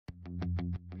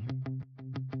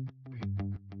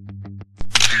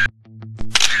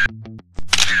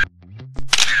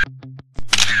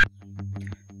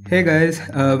Hey guys,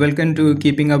 welcome to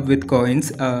Keeping Up with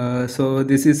Coins. So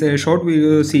this is a short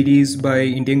video series by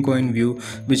Indian Coin View,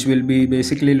 which will be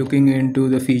basically looking into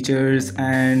the features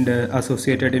and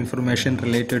associated information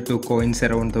related to coins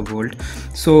around the world.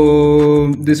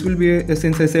 So this will be,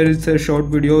 since I said it's a short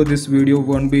video, this video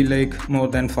won't be like more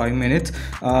than 5 minutes.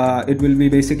 It will be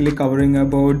basically covering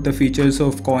about the features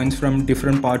of coins from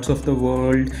different parts of the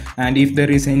world, and if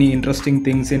there is any interesting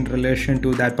things in relation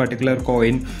to that particular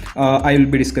coin, I will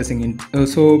be discussing it.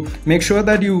 So make sure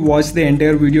that you watch the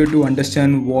entire video to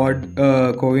understand what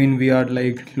coin we are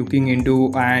like looking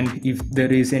into, and if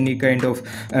there is any kind of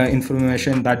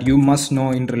information that you must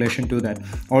know in relation to that.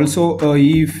 Also,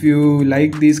 if you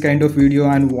like this kind of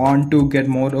video and want to get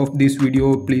more of this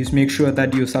video, please make sure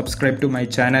that you subscribe to my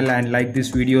channel and like this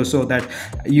video so that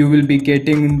you will be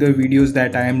getting the videos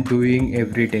that I am doing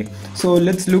every day. So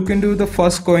let's look into the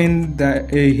first coin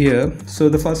that here. So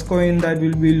the first coin that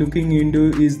we'll be looking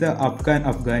into is the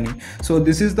Afghani. So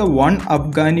this is the one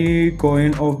Afghani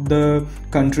coin of the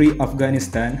country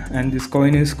Afghanistan, and this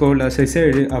coin is called, as I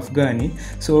said, Afghani.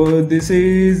 So this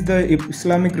is the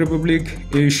Islamic Republic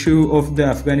issue of the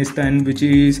Afghanistan, which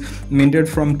is minted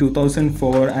from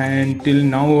 2004 and till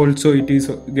now also it is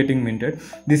getting minted.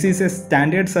 This is a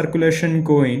standard circulation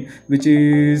coin, which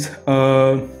is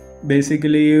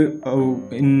basically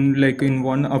in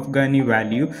one Afghani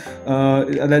value.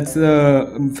 That's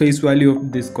the face value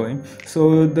of this coin.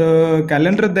 So the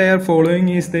calendar they are following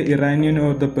is the Iranian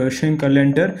or the Persian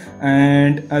calendar,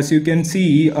 and as you can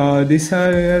see, these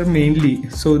are mainly,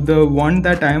 so the one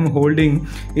that I am holding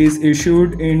is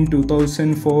issued in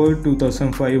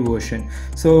 2004-2005 version.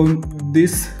 So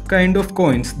this kind of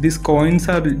coins, these coins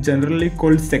are generally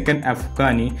called second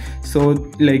Afghani. So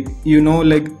like, you know,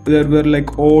 like there were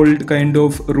like old kind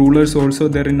of rulers also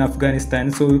there in Afghanistan.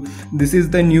 So this is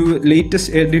the new latest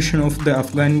edition of the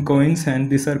Afghan coins, and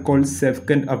these are called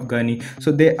second Afghani.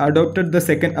 So they adopted the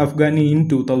second Afghani in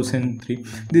 2003.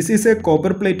 This is a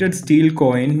copper plated steel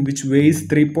coin which weighs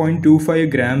 3.25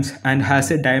 grams and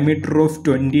has a diameter of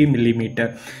 20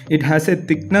 millimeter. It has a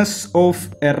thickness of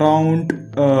around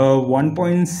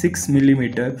 1.6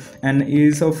 millimeter and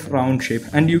is of round shape,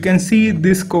 and you can see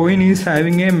this coin is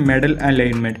having a medal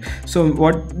alignment. So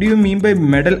what do you mean by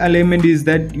medal alignment is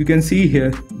that you can see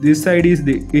here, this side is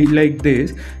like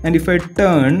this, and if I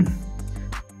turn,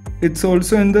 it's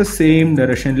also in the same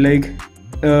direction, like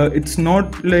it's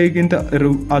not like in the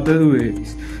other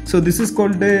ways. So this is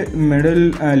called the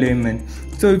medal alignment.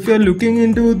 So if you are looking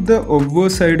into the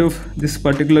obverse side of this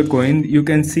particular coin, you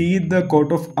can see the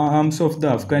coat of arms of the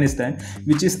Afghanistan,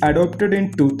 which is adopted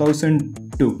in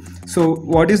 2002. So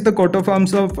what is the coat of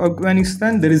arms of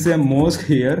Afghanistan? There is a mosque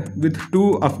here with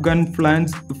two Afghan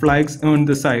flags on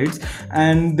the sides,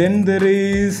 and then there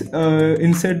is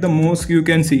inside the mosque, you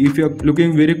can see, if you are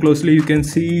looking very closely, you can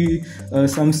see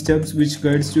some steps which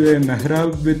guides to a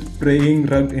mihrab with praying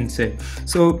rug inside.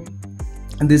 So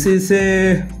this is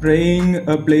a praying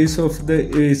place of the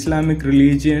Islamic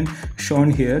religion shown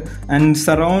here, and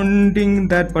surrounding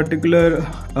that particular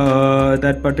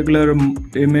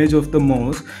image of the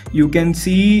mosque, you can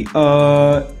see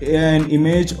an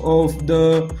image of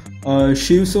the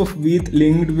sheaves of wheat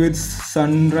linked with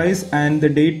sunrise, and the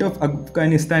date of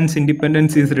Afghanistan's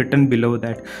independence is written below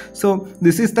that. So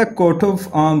this is the coat of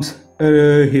arms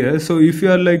here. So if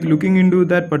you are like looking into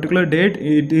that particular date,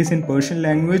 it is in Persian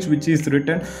language, which is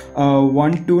written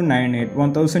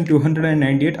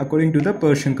 1298 according to the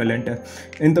Persian calendar.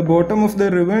 In the bottom of the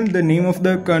ribbon, the name of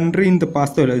the country in the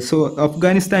Pashto. So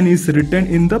Afghanistan is written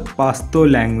in the Pashto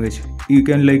language. You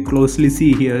can like closely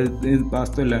see here in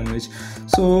Pashto language.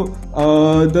 So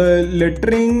the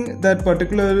lettering, that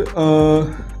particular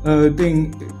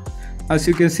thing, as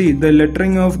you can see, the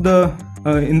lettering of the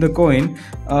in the coin,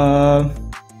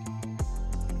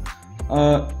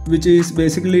 which is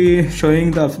basically showing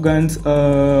the Afghans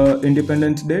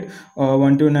independence date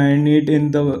 1298 in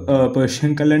the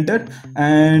Persian calendar,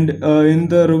 and in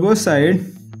the reverse side,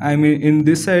 I mean in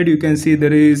this side, you can see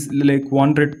there is like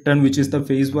one written, which is the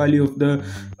face value of the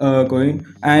coin,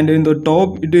 and in the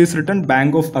top it is written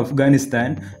Bank of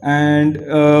Afghanistan, and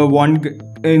one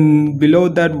in below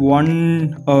that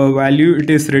one value, it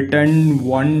is written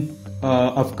one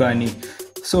Afghani.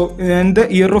 So, and the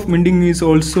year of minting is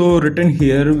also written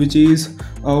here, which is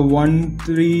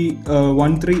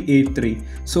 1383.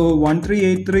 So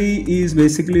 1383 is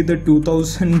basically the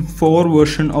 2004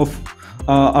 version of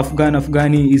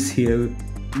Afghani is here.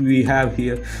 we have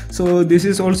here. So this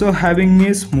is also having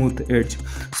a smooth edge.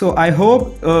 So I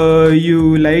hope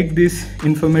you like this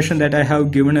information that I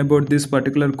have given about this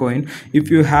particular coin. If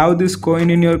you have this coin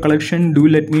in your collection, do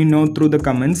let me know through the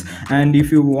comments. And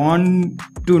if you want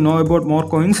to know about more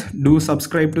coins, do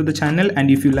subscribe to the channel. And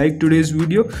if you like today's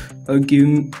video, let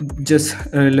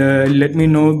me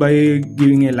know by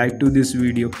giving a like to this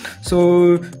video.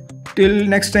 So till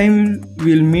next time,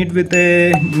 we'll meet with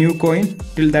a new coin.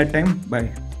 Till that time,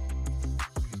 bye.